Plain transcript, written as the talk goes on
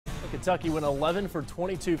Kentucky went 11 for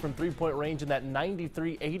 22 from three-point range in that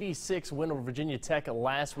 93-86 win over Virginia Tech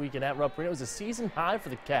last weekend at Rupp Arena. It was a season high for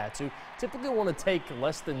the Cats, who typically want to take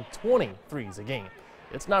less than 20 threes a game.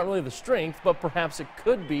 It's not really the strength, but perhaps it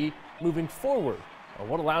could be moving forward.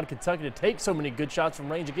 What allowed Kentucky to take so many good shots from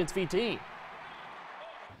range against VT?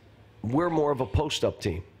 We're more of a post-up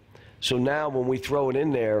team. So now when we throw it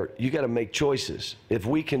in there, you got to make choices. If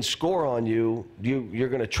we can score on you, you're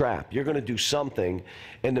going to trap. You're going to do something.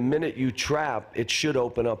 And the minute you trap, it should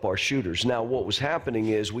open up our shooters. Now what was happening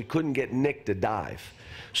is we couldn't get Nick to dive.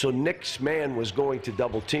 So Nick's man was going to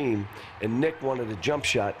double team, and Nick wanted a jump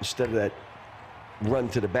shot instead of that run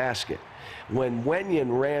to the basket. When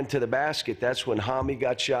Wenyan ran to the basket, that's when Hami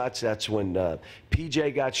got shots. That's when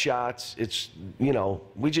PJ got shots. It's, you know,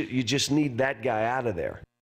 you just need that guy out of there.